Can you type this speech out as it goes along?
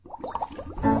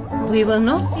We will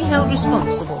not be held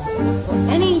responsible for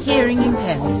any hearing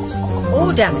impairments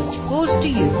or damage caused to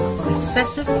you from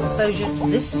excessive exposure to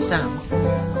this sound.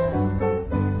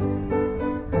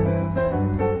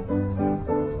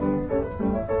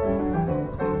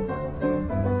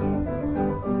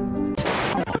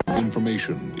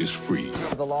 Information is free.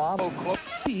 The law.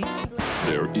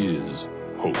 There is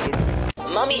hope.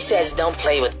 Mommy says don't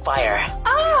play with fire.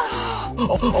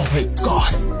 Oh my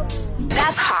God.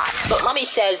 That's hot. But Mommy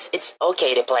says it's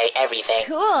okay to play everything.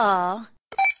 Cool.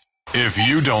 If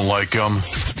you don't like them,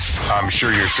 I'm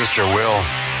sure your sister will.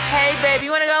 Hey, baby,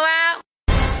 you want to go out?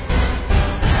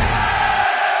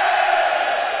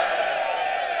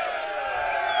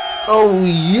 Oh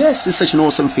yes, it's such an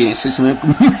awesome feeling. It's an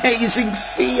amazing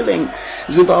feeling.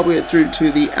 Zimbabwe are through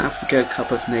to the Africa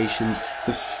Cup of Nations,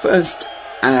 the first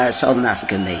Southern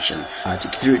African nation to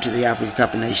get through to the Africa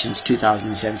Cup of Nations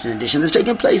 2017 edition that's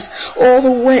taking place all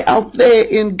the way out there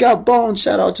in Gabon.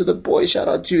 Shout out to the boys. Shout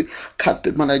out to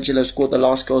Kapit Malajila, scored the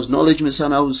last goals. Knowledge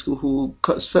Misana, who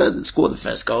scored the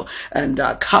first goal, and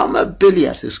Kama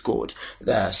Billiat, who scored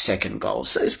the second goal.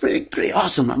 So it's pretty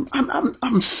awesome.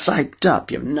 I'm psyched up.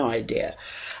 You have no idea.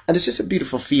 And it's just a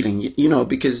beautiful feeling, you know,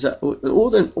 because all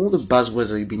the buzzwords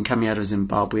that have been coming out of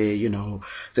Zimbabwe, you know,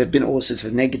 there have been all sorts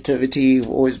of negativity,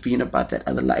 always been about that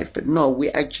other life. But no, we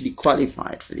actually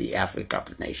qualified for the Africa Cup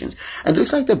of Nations. And it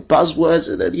looks like the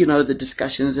buzzwords, that, you know, the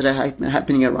discussions that are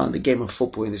happening around the game of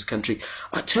football in this country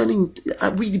are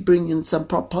really bringing some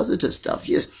positive stuff.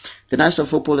 Yes, the National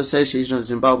Football Association of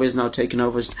Zimbabwe is now taken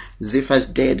over. Zifa's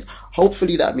dead.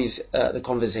 Hopefully that means the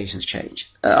conversations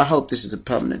change. I hope this is a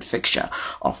permanent fixture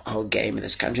of our game in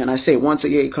this country. And I say once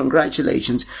again,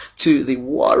 congratulations to the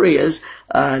Warriors.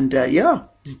 And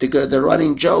the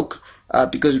running joke,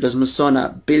 because it was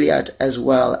Musona, Billiard, as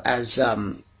well as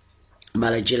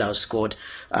Malajila scored,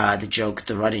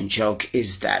 the running joke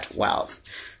is that, well,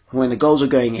 when the goals were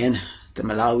going in, the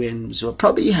Malawians were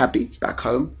probably happy back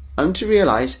home, only to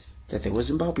realize that they were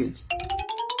Zimbabweans.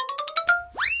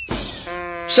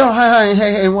 So, hi,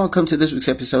 and welcome to this week's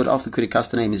episode of the Kwirirayi.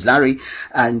 The name is Larry,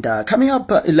 and coming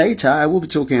up later, I will be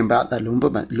talking about the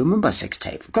Lumumba sex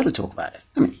tape. We've got to talk about it.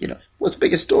 I mean, you know, it was the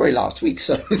biggest story last week,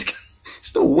 so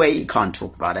it's no way you can't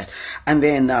talk about it. And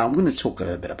then I'm going to talk a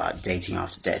little bit about dating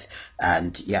after death,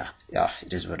 and yeah,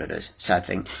 it is what it is. Sad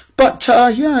thing. But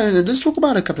let's talk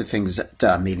about a couple of things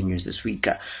that made the news this week.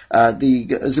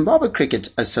 The Zimbabwe Cricket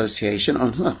Association,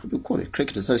 we call it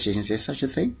Cricket Association, is there such a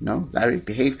thing? No, Larry,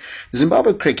 behave. The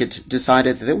Zimbabwe Cricket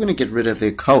decided that they were going to get rid of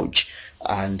their coach,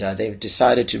 and they've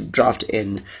decided to draft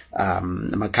in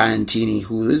Makayantini,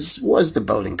 who was the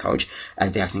bowling coach,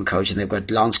 as the acting coach, and they've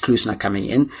got Lance Klusner coming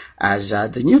in as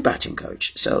the new batting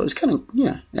coach. So it's kind of,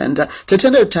 and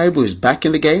Tatendo Taibu is back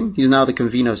in the game. He's now the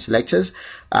convener of selectors,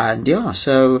 and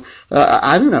so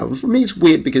I don't know, for me it's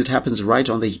weird because it happens right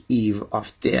on the eve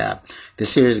of the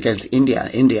series against India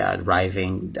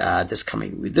arriving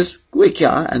this week,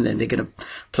 and then they're going to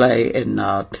play in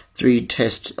 3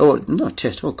 test, oh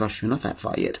gosh, we're not that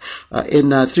far yet,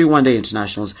 in 3 one-day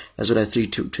internationals, as well as 3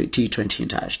 T20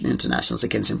 internationals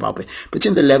against Zimbabwe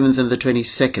between the 11th and the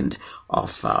 22nd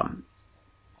of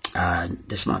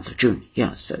this month of June.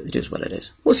 So it is what it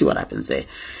is. We'll see what happens there.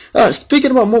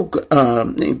 Speaking about more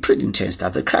pretty intense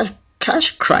stuff, the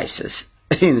cash crisis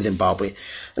in Zimbabwe.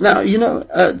 Now, you know,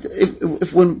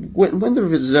 if when the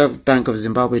Reserve Bank of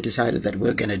Zimbabwe decided that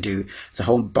we're going to do the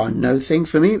whole bond no thing,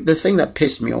 for me, the thing that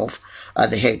pissed me off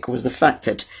the heck was the fact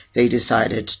that they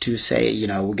decided to say, you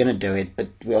know, we're going to do it, but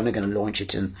we're only going to launch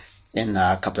it in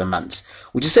a couple of months,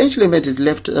 which essentially meant it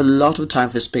left a lot of time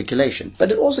for speculation,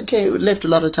 but it also left a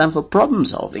lot of time for problem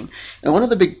solving. And one of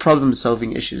the big problem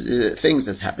solving things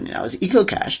that's happening now is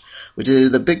EcoCash, which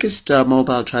is the biggest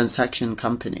mobile transaction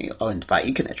company owned by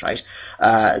Econet, right?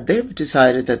 They've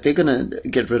decided that they're going to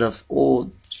get rid of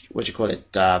all,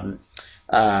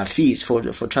 fees for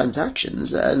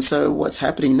transactions. And so what's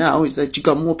happening now is that you've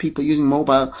got more people using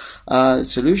mobile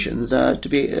solutions to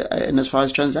be and as far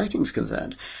as transacting is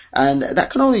concerned. And that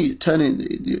can only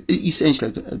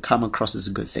essentially come across as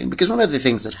a good thing, because one of the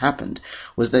things that happened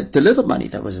was that the little money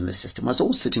that was in the system was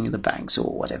all sitting in the banks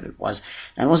or whatever it was,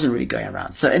 and wasn't really going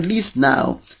around. So at least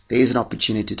now there is an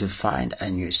opportunity to find a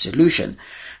new solution.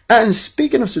 And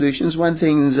speaking of solutions, one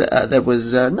thing that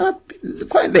was not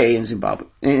quite there in Zimbabwe,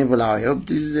 in Bulawayo,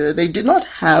 is they did not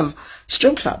have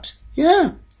strip clubs.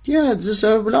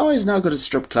 So Bulawayo has now got a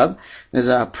strip club. There's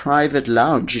a private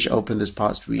lounge which opened this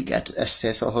past week at a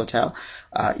Cecil Hotel.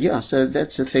 So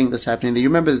that's a thing that's happening. You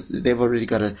remember they've already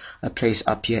got a place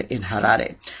up here in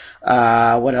Harare.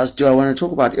 What else do I want to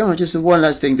talk about? Just one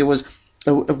last thing. There was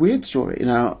a weird story,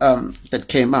 that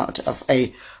came out of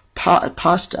a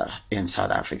pastor in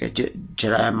South Africa,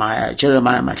 Jeremiah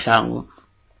Mahlangu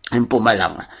in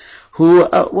Mpumalanga, who,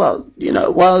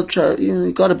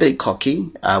 he got a bit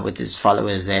cocky with his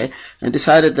followers there and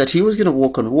decided that he was going to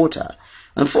walk on water.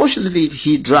 Unfortunately,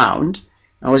 he drowned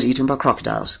and was eaten by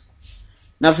crocodiles.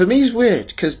 Now, for me, it's weird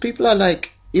because people are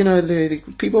like, the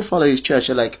people follow his church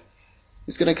are like,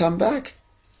 he's going to come back.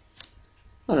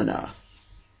 I don't know.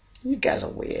 You guys are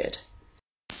weird.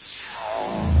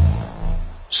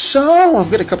 So,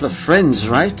 I've got a couple of friends,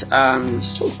 right?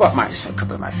 Let's talk about a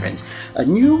couple of my friends. A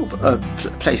new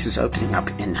place is opening up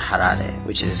in Harare,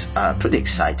 which is pretty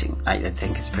exciting. I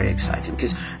think it's pretty exciting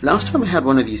because last time we had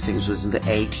one of these things was in the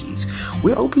 80s.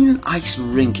 We're opening an ice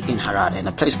rink in Harare in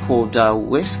a place called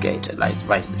Westgate, like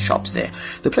right at the shops there.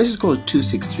 The place is called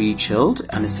 263 Chilled,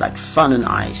 and it's like fun and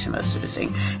ice and that sort of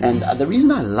thing. And the reason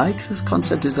I like this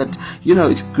concept is that,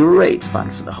 it's great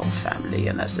fun for the whole family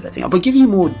and that sort of thing. I'll give you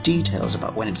more details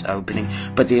about when it's opening,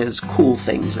 but there's cool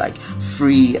things like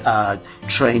free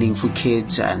training for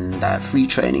kids and free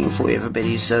training for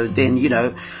everybody, so then we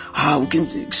can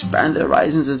expand the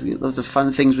horizons of the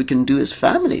fun things we can do as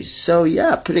families. So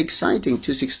yeah, pretty exciting.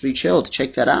 263 Chilled,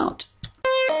 check that out.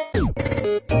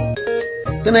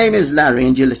 The name is Larry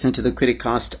and you're listening to the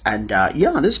Criticast, and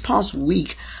this past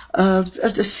week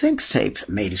the sex tape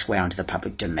made its way onto the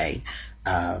public domain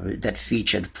that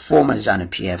featured former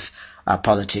ZANU-PF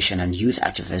politician and youth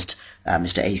activist,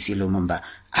 Mr. Acie Lumumba.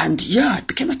 And it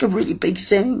became like a really big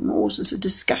thing. All sorts of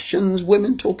discussions,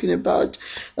 women talking about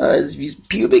his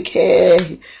pubic hair,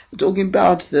 talking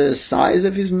about the size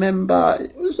of his member.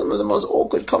 It was some of the most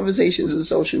awkward conversations on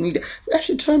social media. It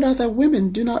actually turned out that women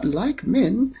do not like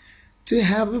men to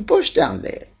have a bush down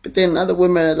there. But then other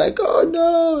women are like, oh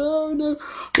no,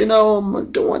 I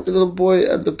don't want the little boy,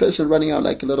 the person running out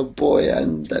like a little boy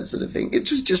and that sort of thing. It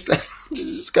was just like a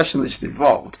discussion that just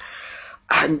evolved.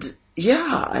 And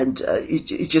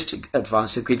it just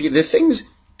advanced so quickly. The things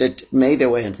that made their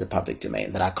way into the public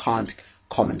domain that I can't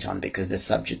comment on because the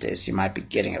subject is you might be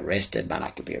getting arrested, man,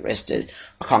 I could be arrested.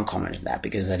 I can't comment on that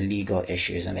because they're legal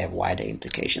issues and they have wider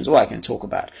implications. All I can talk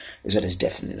about is what is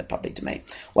definitely in the public domain.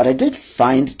 What I did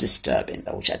find disturbing,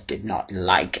 though, which I did not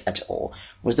like at all,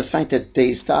 was the fact that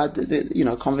they started,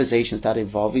 conversations started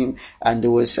evolving, and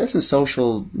there were certain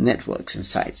social networks and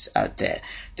sites out there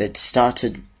that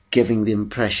started giving the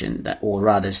impression that, or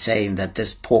rather saying that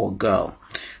this poor girl,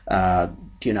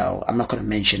 I'm not going to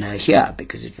mention her here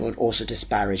because it would also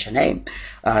disparage her name,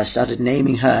 started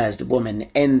naming her as the woman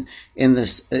in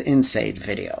this Insane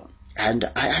video.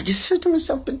 And I just said to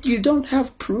myself, but you don't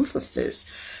have proof of this.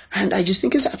 And I just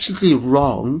think it's absolutely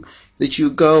wrong that you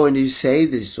go and you say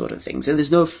these sort of things and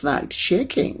there's no fact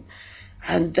checking.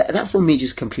 And that for me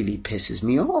just completely pisses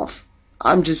me off.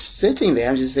 I'm just sitting there,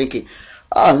 I'm just thinking,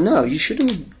 oh no, you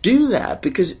shouldn't do that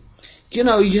because you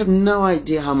have no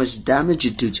idea how much damage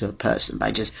you do to a person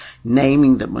by just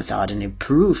naming them without any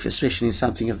proof, especially in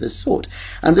something of this sort.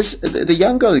 And the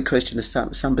young girl in question is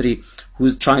somebody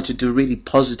who's trying to do really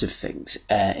positive things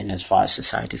in as far as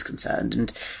society is concerned,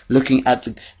 and looking at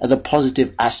the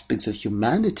positive aspects of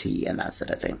humanity and that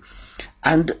sort of thing.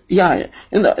 And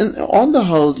on the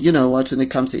whole, when it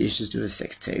comes to issues to do with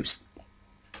sex tapes,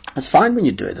 it's fine when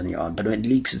you do it on your own, but when it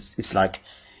leaks, it's like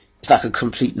a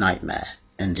complete nightmare.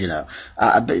 And,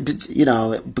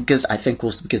 because I think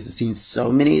also because I've seen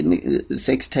so many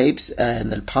sex tapes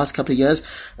in the past couple of years,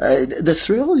 the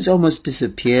thrill is almost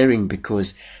disappearing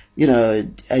because, you know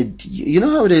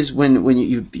how it is when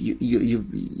you've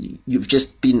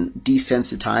just been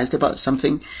desensitized about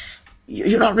something.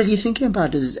 You're not really thinking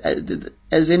about it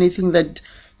as anything that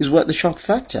is worth the shock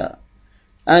factor.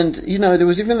 And, there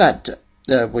was even that,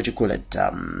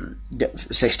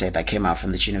 sex tape that came out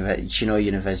from the Chino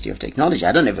University of Technology.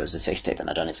 I don't know if it was a sex tape and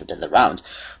I don't know if it did the rounds,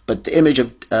 but the image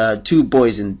of two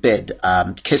boys in bed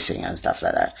kissing and stuff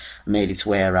like that made its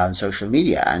way around social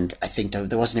media, and I think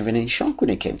there wasn't even any shock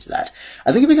when it came to that.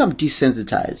 I think it became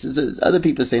desensitized. Other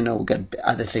people say, no, we've got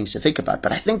other things to think about,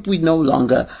 but I think we no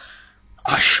longer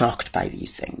are shocked by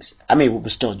these things. I mean, we will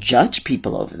still judge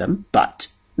people over them, but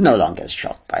no longer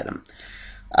shocked by them.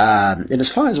 And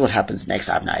as far as what happens next,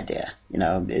 I have no idea.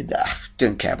 I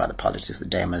don't care about the politics of the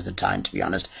day most of the time, to be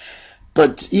honest.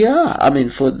 But yeah, I mean,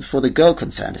 for the girl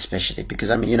concerned, especially, because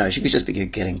she could just be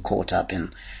getting caught up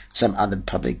in some other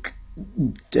public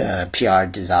PR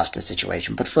disaster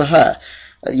situation. But for her,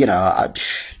 I'd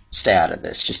stay out of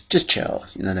this. Just chill.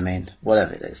 You know what I mean?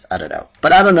 Whatever it is, I don't know.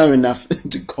 But I don't know enough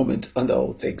to comment on the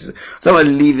whole thing, so I'm gonna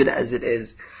leave it as it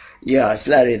is. Yeah, it's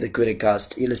Larry, the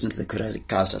Criticast. You listen to the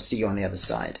Criticast. I'll see you on the other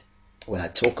side when I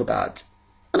talk about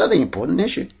another important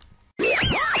issue.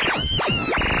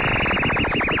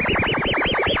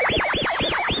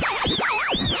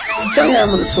 So yeah, I'm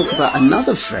going to talk about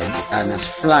another friend, and that's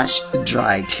flash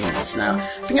dry cleaners. Now,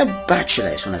 being a bachelor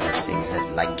is one of those things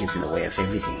that like gets in the way of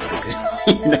everything because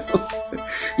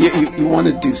you want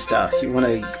to do stuff, you want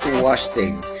to wash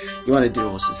things, you want to do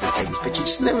all sorts of things, but you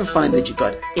just never find that you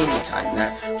got any time.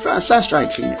 Now, flash dry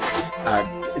cleaners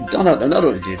not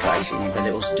only do dry cleaning, but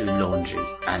they also do laundry,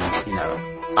 and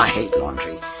I hate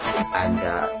laundry, and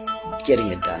getting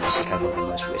it done is just like one of the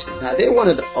most worst things. Now, they're one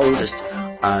of the oldest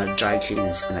dry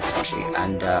cleaners in the country,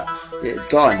 and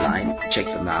go online, check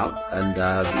them out, and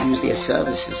use their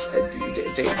services.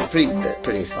 They're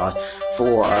pretty fast.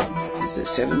 For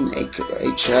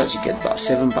 8 shirts, you get about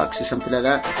 $7 or something like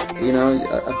that.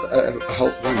 A whole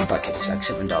one bucket is like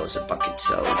 $7 a bucket,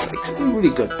 so it's like a really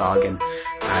good bargain.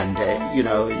 And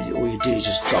all you do is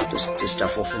just drop this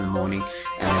stuff off in the morning,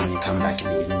 and then when you come back in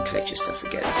the evening, collect your stuff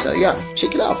again. So yeah,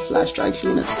 check it out, Flash Dry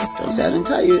Cleaners. Don't say I didn't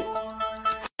tell you.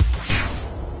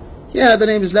 Yeah, the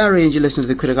name is Larry, and you listen to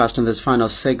the Criticast. In this final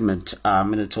segment, I'm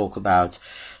going to talk about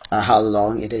how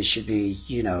long it should be,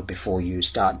 before you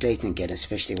start dating again,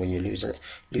 especially when you lose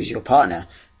your partner.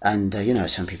 And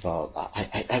some people,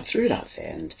 I threw it out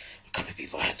there, and a couple of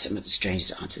people had some of the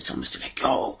strangest answers. Almost like,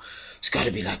 oh, it's got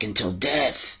to be like until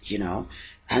death,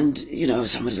 And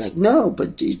somebody's like, no,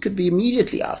 but it could be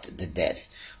immediately after the death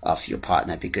of your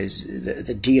partner, because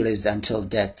the deal is until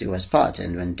death do us part,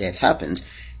 and when death happens,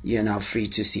 you're now free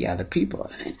to see other people.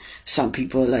 And some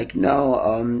people are like, no,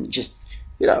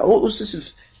 all sorts of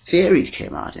theories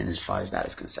came out, and as far as that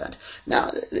is concerned.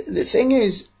 Now, the thing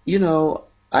is,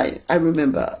 I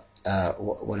remember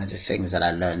one of the things that I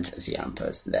learned as a young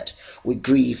person, that we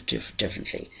grieve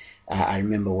differently. I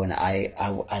remember when I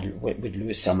would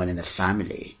lose someone in the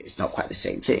family, it's not quite the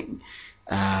same thing.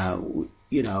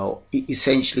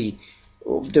 Essentially,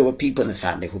 there were people in the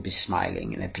family who'd be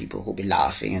smiling, and there were people who'd be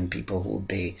laughing, and people who'd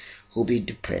be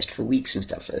depressed for weeks and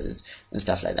stuff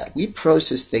like that. We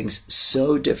process things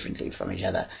so differently from each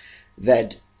other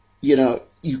that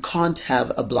you can't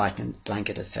have a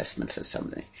blanket assessment for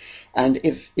somebody. And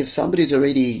if somebody's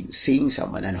already seeing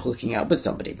someone and hooking up with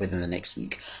somebody within the next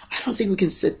week, I don't think we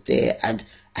can sit there and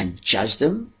judge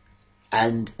them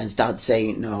and start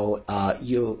saying, no,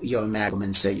 you're a married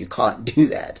woman, so you can't do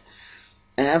that.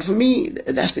 And for me,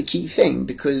 that's the key thing,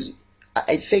 because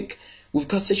I think we've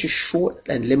got such a short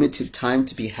and limited time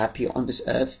to be happy on this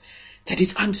earth that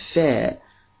it's unfair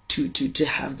to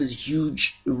have these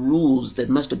huge rules that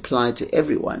must apply to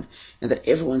everyone, and that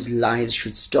everyone's lives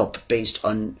should stop based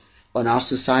on our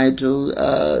societal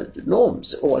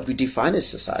norms, or what we define as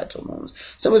societal norms.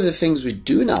 Some of the things we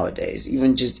do nowadays,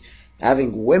 even just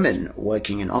having women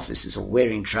working in offices or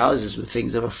wearing trousers, were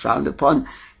things that were frowned upon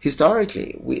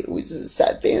historically. We just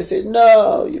sat there and said,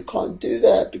 no, you can't do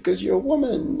that because you're a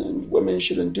woman, and women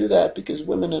shouldn't do that because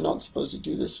women are not supposed to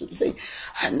do this sort of thing.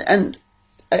 And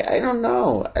I don't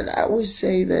know. And I always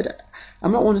say that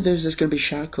I'm not one of those that's going to be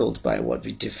shackled by what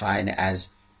we define as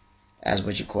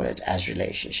what you call it, as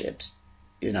relationships,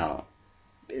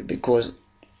 because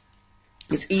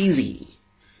it's easy,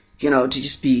 to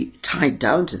just be tied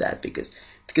down to that, because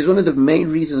one of the main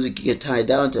reasons we get tied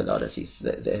down to a lot of these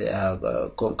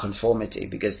conformity,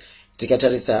 because to get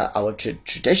at our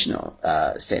traditional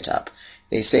setup,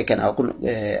 they say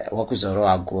which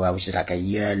is like a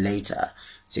year later.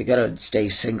 So you got to stay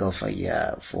single for a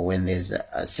year for when there's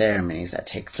ceremonies that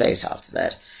take place after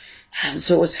that. And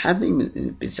so what's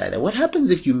happening beside that? What happens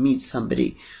if you meet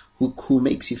somebody who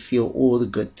makes you feel all the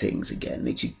good things again,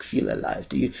 makes you feel alive?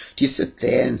 Do you sit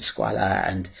there and squalor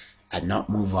and not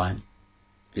move on?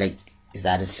 Like, is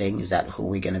that a thing? Is that who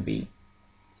we're going to be?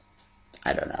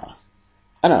 I don't know.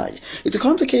 It's a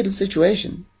complicated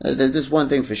situation. There's one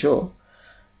thing for sure.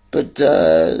 But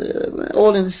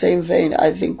all in the same vein,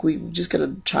 I think we just got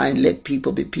to try and let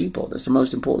people be people. That's the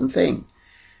most important thing.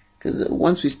 Because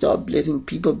once we start letting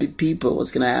people be people,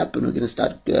 what's going to happen? We're going to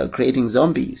start creating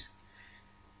zombies.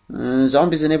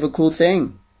 Zombies are never a cool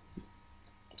thing.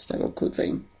 It's never a cool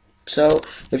thing. So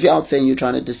if you're out there and you're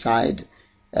trying to decide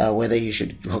whether you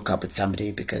should hook up with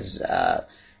somebody because,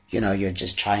 you're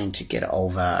just trying to get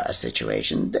over a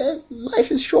situation, life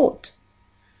is short.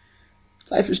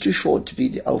 Life is too short to be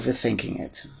overthinking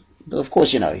it. But of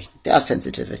course, there are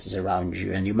sensitivities around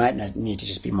you, and you might not need to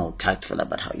just be more tactful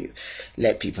about how you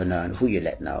let people know and who you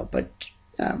let know. But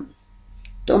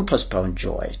don't postpone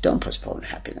joy. Don't postpone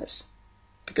happiness.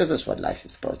 Because that's what life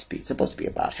is supposed to be. It's supposed to be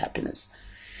about happiness.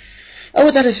 And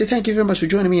with that, I say thank you very much for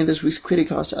joining me in this week's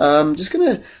Criticast. I'm just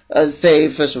going to say,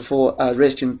 first of all,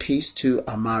 rest in peace to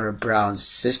Amara Brown's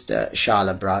sister,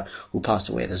 Charlotte Brown, who passed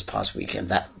away this past weekend.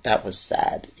 That was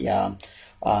sad. Yeah.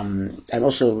 And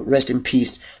also rest in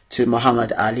peace to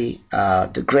Muhammad Ali,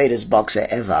 the greatest boxer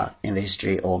ever in the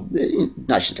history, or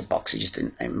not just a boxer, just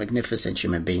a magnificent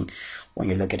human being when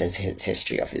you look at his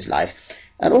history of his life.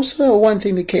 And also one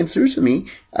thing that came through to me,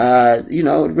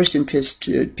 rest in peace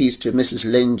to Mrs.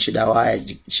 Lynn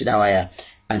Chidawaya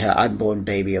and her unborn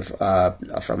baby from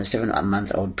a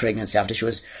 7-month-old pregnancy after she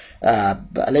was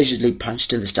allegedly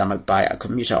punched in the stomach by a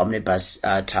commuter omnibus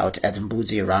tout at the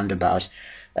Mbuzi roundabout,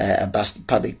 a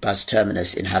public bus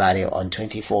terminus in Harare on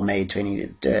 24 May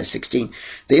 2016.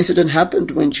 The incident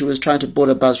happened when she was trying to board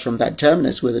a bus from that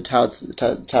terminus where the touts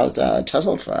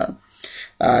tussled for her.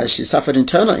 She suffered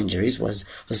internal injuries, was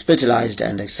hospitalized,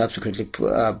 and subsequently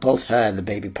both her and the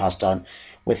baby passed on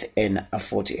within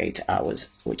 48 hours,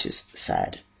 which is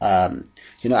sad.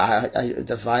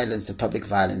 The violence, the public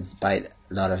violence by a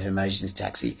lot of emergency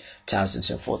taxi touts and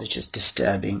so forth is just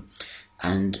disturbing.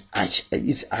 And it's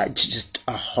just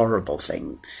a horrible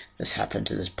thing that's happened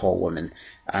to this poor woman.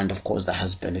 And of course, the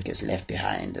husband who gets left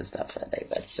behind and stuff like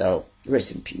that. So,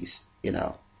 rest in peace,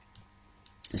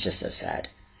 It's just so sad.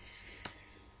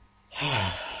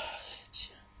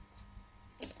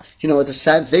 The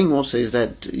sad thing also is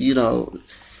that,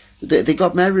 they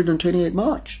got married on 28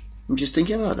 March. I'm just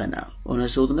thinking about that now when I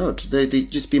saw the note. They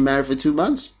just been married for 2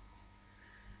 months.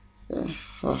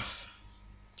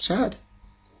 Sad.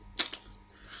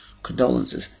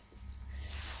 Condolences.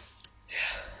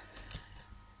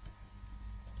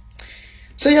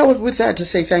 So yeah, with that, to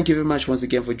say thank you very much once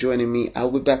again for joining me. I'll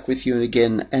be back with you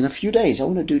again in a few days. I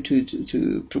want to do two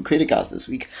Criticast this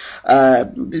week.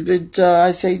 But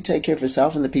I say take care of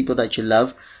yourself and the people that you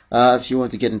love. If you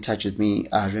want to get in touch with me,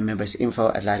 remember it's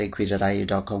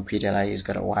info@kwirirayi.com. Kwirirayi has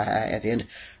got a Y at the end.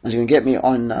 And you can get me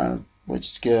on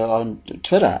on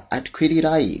Twitter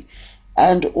 @Kwirirayi.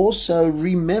 And also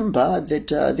remember that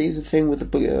there's a thing with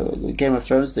the Game of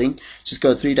Thrones thing. Just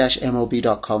go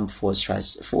 3-mob.com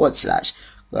 //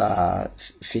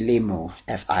 Filimu,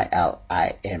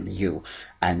 FILIMU,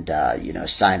 and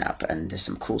sign up, and there's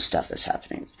some cool stuff that's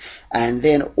happening. And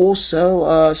then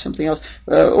also something else.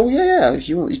 If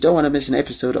you don't want to miss an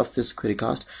episode of this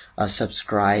Criticast,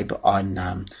 subscribe on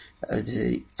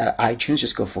the iTunes.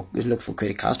 Just look for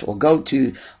Criticast, or go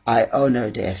to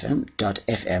iono.fm,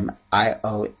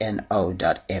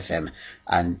 iono.fm,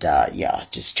 and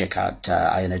just check out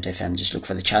iono.fm. Just look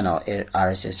for the channel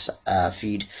RSS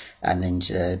feed, and then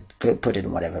put it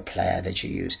in whatever player that you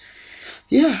use.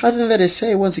 Yeah, other than that, I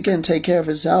say once again, take care of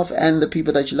yourself and the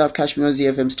people that you love. Catch me on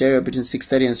ZFM stereo between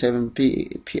 6:30 and 7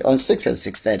 p.m. on 6 and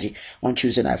 6:30 on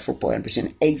Tuesday Night Football, and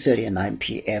between 8:30 and 9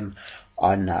 p.m.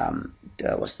 on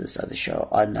what's this other show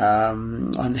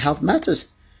on Health Matters.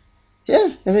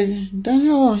 Yeah,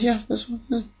 that's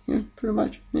pretty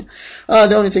much. Yeah.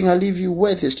 The only thing I'll leave you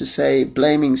with is to say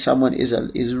blaming someone is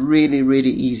really,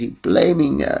 really easy.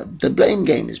 The blame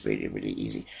game is really, really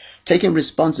easy. Taking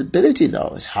responsibility,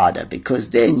 though, is harder, because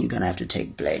then you're going to have to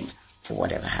take blame for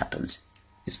whatever happens.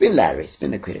 It's been Larry. It's been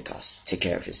the Criticast. Take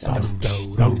care of yourself.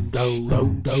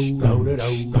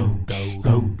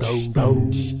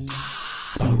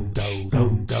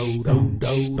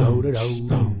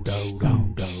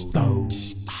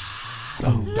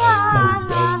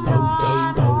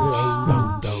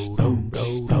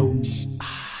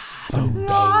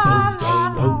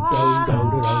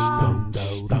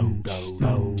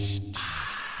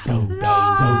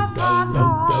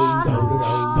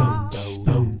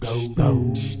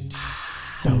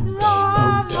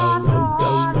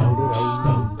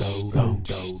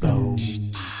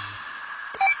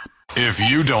 If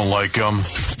you don't like them,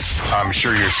 I'm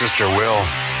sure your sister will.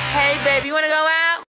 Hey, baby, you want to go out?